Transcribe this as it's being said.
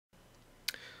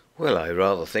Well, I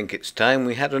rather think it's time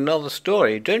we had another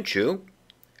story, don't you?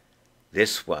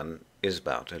 This one is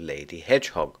about a lady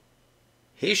hedgehog.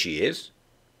 Here she is.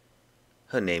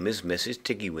 Her name is Mrs.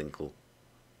 Tiggy-winkle.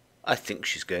 I think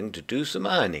she's going to do some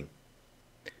ironing.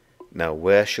 Now,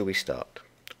 where shall we start?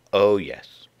 Oh,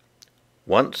 yes.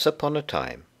 Once upon a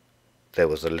time, there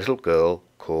was a little girl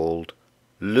called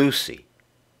Lucy.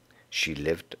 She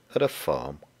lived at a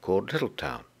farm called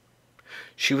Littletown.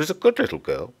 She was a good little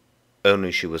girl,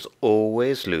 only she was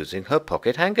always losing her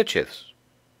pocket handkerchiefs.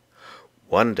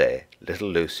 One day little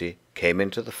Lucy came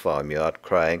into the farmyard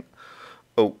crying.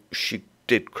 Oh, she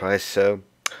did cry so.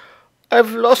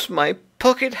 "I've lost my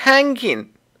pocket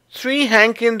hankin. 3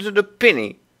 hankins and a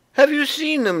penny. Have you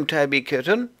seen them, Tabby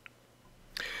Kitten?"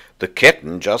 The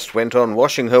kitten just went on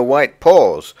washing her white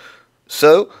paws.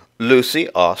 So Lucy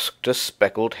asked a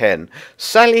speckled hen,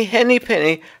 "Sally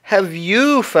Hennypenny, have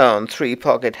you found 3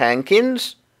 pocket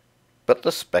hankins?" But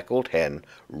the speckled hen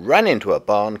ran into a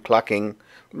barn clucking,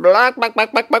 "Black, black,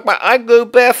 black, black, black, black, I go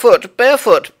barefoot,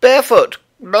 barefoot, barefoot,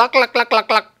 black, black, black, black,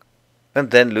 black."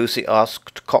 And then Lucy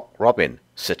asked Cock Robin,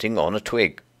 sitting on a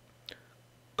twig.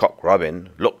 Cock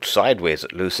Robin looked sideways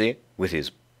at Lucy with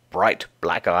his bright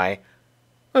black eye,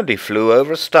 and he flew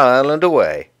over a stile and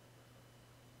away.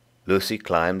 Lucy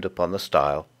climbed upon the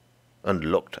stile and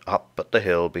looked up at the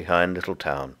hill behind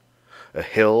Littletown, a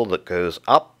hill that goes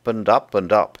up and up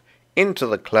and up into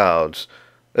the clouds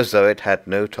as though it had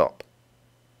no top.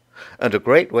 And a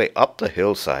great way up the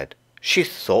hillside she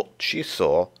thought she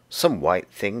saw some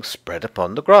white things spread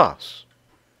upon the grass.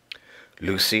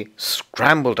 Lucy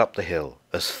scrambled up the hill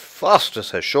as fast as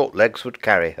her short legs would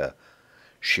carry her.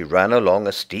 She ran along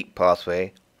a steep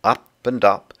pathway, up and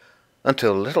up,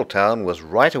 until Littletown was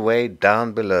right away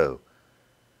down below.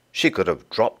 She could have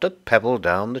dropped a pebble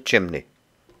down the chimney.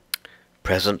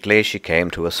 Presently she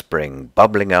came to a spring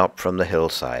bubbling out from the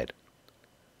hillside.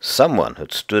 Someone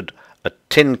had stood a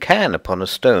tin can upon a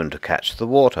stone to catch the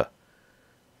water,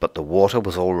 but the water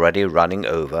was already running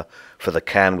over, for the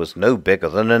can was no bigger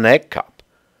than an egg cup,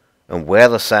 and where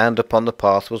the sand upon the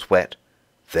path was wet,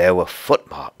 there were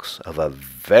footmarks of a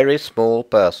very small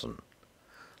person.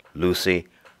 Lucy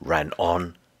ran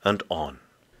on and on.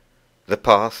 The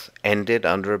path ended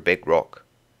under a big rock.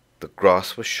 The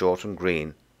grass was short and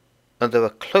green, and there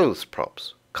were clothes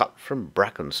props cut from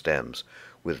bracken stems,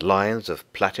 with lines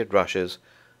of plaited rushes,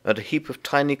 and a heap of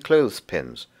tiny clothes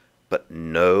pins, but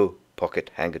no pocket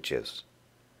handkerchiefs.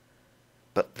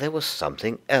 But there was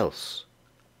something else,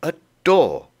 a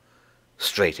door,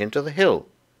 straight into the hill,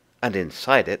 and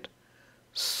inside it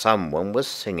someone was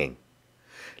singing,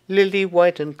 "Lily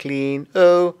white and clean,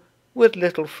 oh, with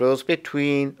little frills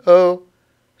between, oh,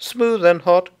 smooth and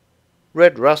hot,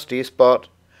 red rusty spot,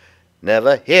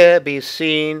 never here be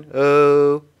seen,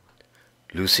 oh."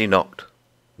 Lucy knocked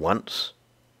once,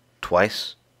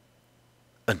 twice,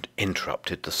 and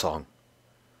interrupted the song.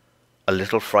 A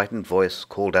little frightened voice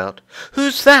called out,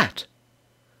 "Who's that?"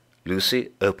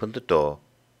 Lucy opened the door,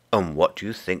 and what do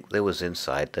you think there was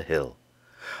inside the hill?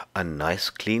 A nice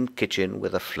clean kitchen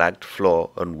with a flagged floor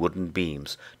and wooden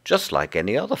beams, just like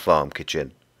any other farm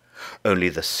kitchen. Only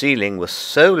the ceiling was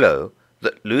so low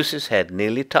that Lucy's head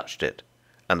nearly touched it,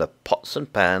 and the pots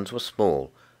and pans were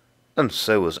small, and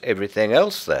so was everything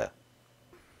else there.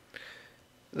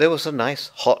 There was a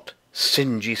nice hot,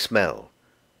 singy smell,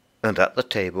 and at the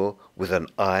table, with an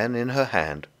iron in her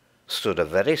hand, stood a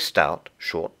very stout,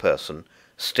 short person,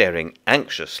 staring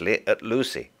anxiously at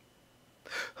Lucy.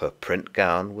 Her print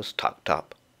gown was tucked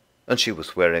up, and she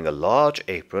was wearing a large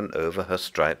apron over her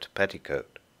striped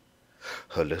petticoat.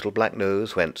 Her little black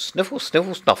nose went sniffle,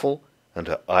 sniffle, snuffle, and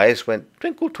her eyes went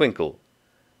twinkle, twinkle,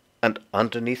 and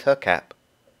underneath her cap,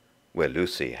 where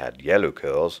Lucy had yellow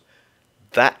curls,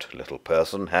 that little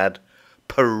person had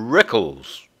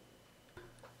prickles.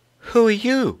 "Who are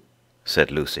you?"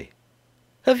 said Lucy.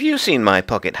 "Have you seen my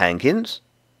pocket hankins?"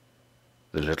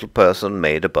 The little person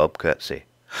made a bob curtsy.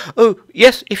 "Oh,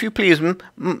 yes, if you please,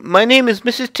 my name is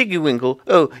Mrs. Tiggy-winkle.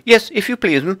 Oh, yes, if you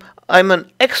please, I'm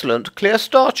an excellent clear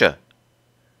starcher."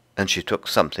 And she took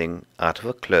something out of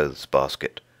a clothes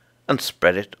basket and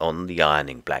spread it on the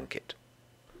ironing blanket.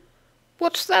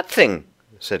 "What's that thing?"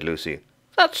 said Lucy.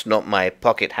 "That's not my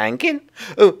pocket hankin.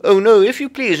 Oh, no, if you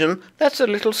please, that's a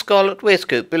little scarlet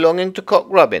waistcoat belonging to Cock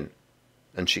Robin."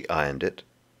 And she ironed it,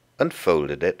 and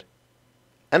folded it,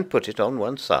 and put it on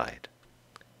one side.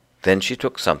 Then she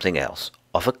took something else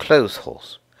off a clothes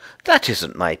horse. "That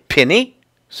isn't my pinny,"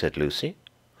 said Lucy.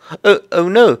 Oh,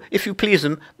 no, if you please,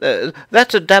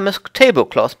 that's a damask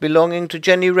tablecloth belonging to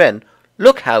Jenny Wren.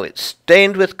 Look how it's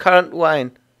stained with currant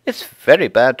wine. It's very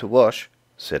bad to wash,"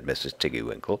 said Mrs.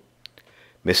 Tiggy-winkle.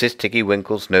 Mrs.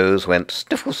 Tiggy-winkle's nose went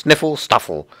sniffle, sniffle,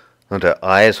 stuffle, and her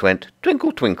eyes went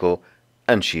twinkle, twinkle,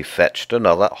 and she fetched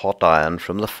another hot iron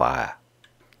from the fire.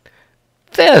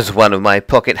 "There's one of my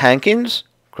pocket-hankins,"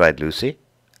 cried Lucy,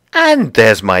 "and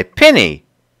there's my penny."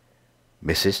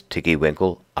 Mrs.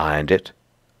 Tiggy-winkle ironed it,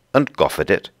 and goffered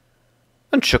it,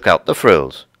 and shook out the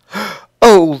frills.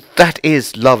 "Oh, that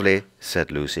is lovely,"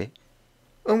 said Lucy.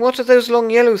 "And what are those long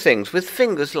yellow things with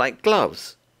fingers like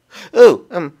gloves?"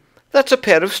 "Oh, that's a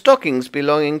pair of stockings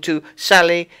belonging to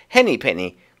Sally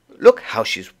Hennypenny. Look how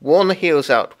she's worn the heels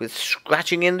out with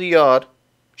scratching in the yard.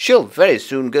 She'll very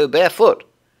soon go barefoot,"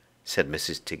 said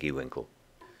Mrs. Tiggy-winkle.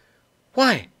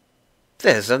 "Why,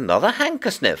 there's another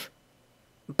handkersniff,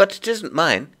 but it isn't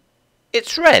mine.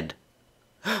 It's red.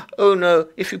 Oh no,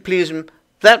 if you please,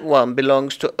 that one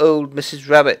belongs to old Mrs.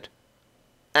 Rabbit.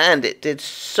 And it did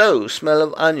so smell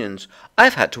of onions,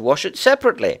 I've had to wash it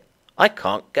separately. I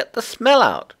can't get the smell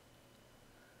out."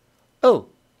 "Oh,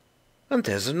 and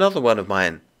there's another one of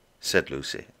mine," said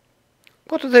Lucy.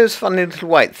 "What are those funny little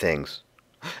white things?"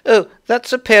 "Oh,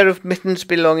 that's a pair of mittens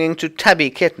belonging to Tabby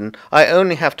Kitten. I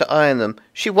only have to iron them.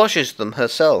 She washes them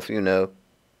herself, you know."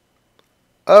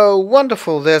 "Oh,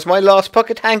 wonderful! There's my last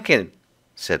pocket-hankin,"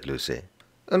 said Lucy.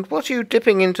 "And what are you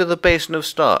dipping into the basin of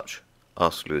starch?"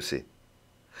 asked Lucy.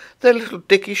 "They're little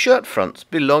dicky shirt-fronts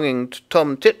belonging to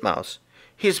Tom Titmouse.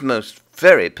 He's most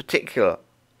very particular,"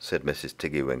 said Mrs.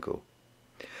 Tiggy-winkle.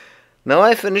 "Now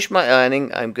I've finished my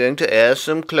ironing, I'm going to air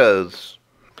some clothes."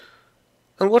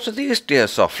 "And what are these dear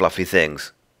soft fluffy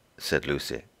things?" said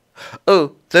Lucy.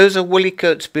 "Oh, those are woolly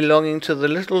coats belonging to the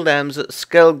little lambs at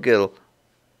Skelgill."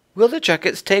 "Will the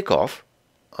jackets take off?"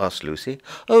 asked Lucy.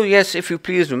 "Oh, yes, if you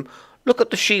please, look at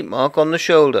the sheep mark on the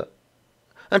shoulder.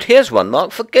 And here's one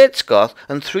marked for Gatesgarth,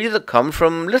 and 3 that come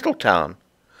from Littletown.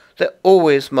 They're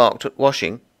always marked at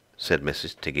washing," said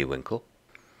Mrs. Tiggy-winkle.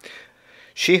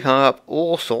 She hung up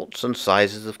all sorts and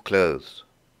sizes of clothes,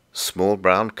 small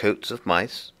brown coats of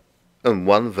mice, and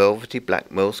one velvety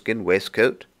black moleskin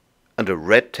waistcoat, and a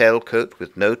red tail coat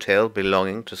with no tail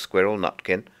belonging to Squirrel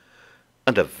Nutkin,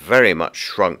 and a very much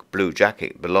shrunk blue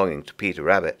jacket belonging to Peter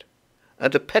Rabbit,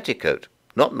 and a petticoat,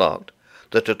 not marked,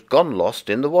 that had gone lost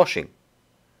in the washing.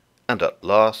 And at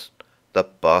last the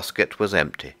basket was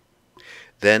empty.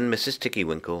 Then Mrs.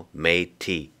 Tiggy-winkle made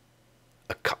tea,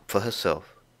 a cup for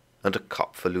herself and a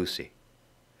cup for Lucy.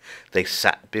 They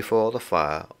sat before the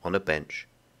fire on a bench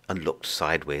and looked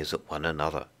sideways at one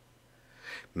another.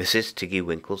 Mrs.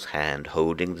 Tiggy-winkle's hand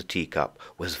holding the teacup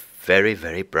was very,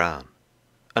 very brown,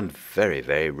 and very,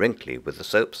 very wrinkly with the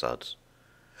soap-suds,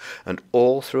 and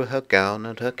all through her gown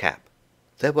and her cap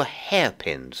there were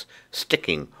hairpins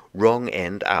sticking wrong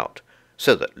end out,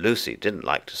 so that Lucy didn't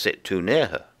like to sit too near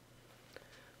her.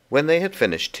 When they had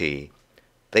finished tea,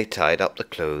 they tied up the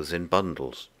clothes in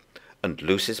bundles, and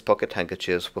Lucy's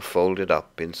pocket-handkerchiefs were folded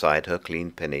up inside her clean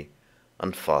penny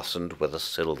and fastened with a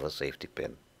silver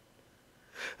safety-pin.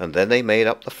 And then they made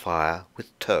up the fire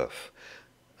with turf,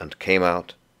 and came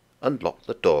out and locked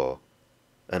the door,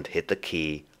 and hid the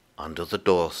key under the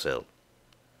door-sill.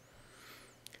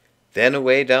 Then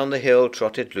away down the hill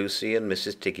trotted Lucy and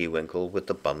Mrs. Tiggy-winkle with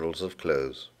the bundles of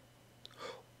clothes.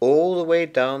 All the way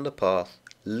down the path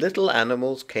little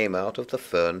animals came out of the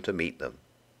fern to meet them.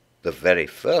 The very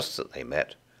first that they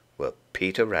met were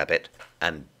Peter Rabbit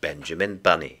and Benjamin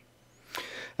Bunny.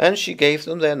 And she gave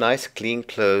them their nice clean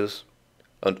clothes,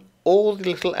 and all the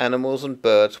little animals and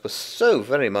birds were so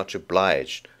very much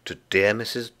obliged to dear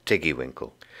Mrs.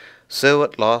 Tiggy-winkle. So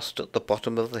at last, at the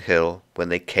bottom of the hill, when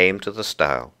they came to the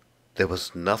stile, there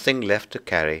was nothing left to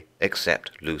carry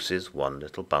except Lucy's one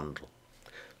little bundle.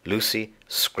 Lucy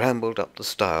scrambled up the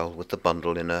stile with the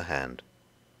bundle in her hand,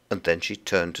 and then she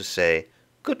turned to say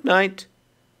 "Good night,"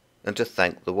 and to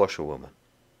thank the washerwoman.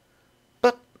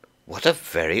 But what a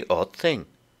very odd thing!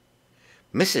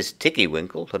 Mrs.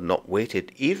 Tiggy-winkle had not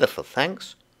waited either for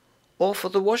thanks or for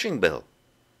the washing bill.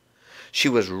 She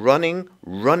was running,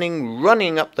 running,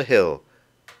 running up the hill,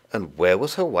 and where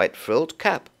was her white frilled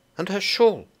cap, and her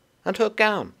shawl, and her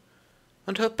gown,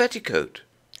 and her petticoat?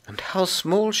 And how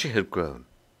small she had grown,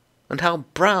 and how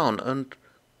brown and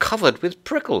covered with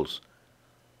prickles!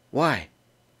 Why,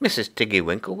 Mrs.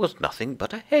 Tiggy-winkle was nothing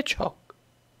but a hedgehog.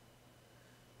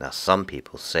 Now some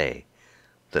people say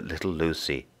that little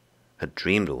Lucy had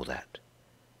dreamed all that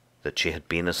she had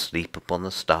been asleep upon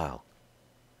the stile.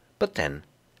 But then,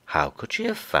 how could she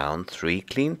have found 3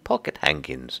 clean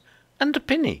pocket-hankins and a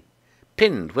penny,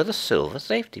 pinned with a silver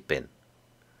safety-pin?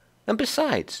 And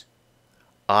besides,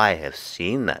 I have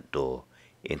seen that door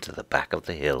into the back of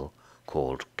the hill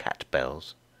called Cat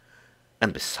Bells,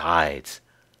 and besides,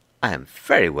 I am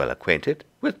very well acquainted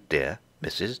with dear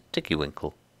Mrs.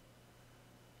 Tiggy-winkle.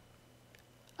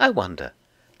 I wonder,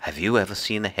 have you ever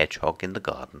seen a hedgehog in the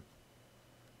garden?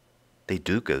 They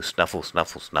do go snuffle,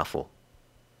 snuffle, snuffle.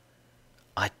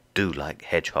 I do like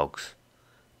hedgehogs.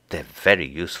 They're very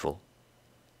useful.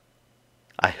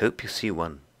 I hope you see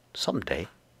one someday.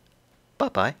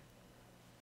 Bye-bye.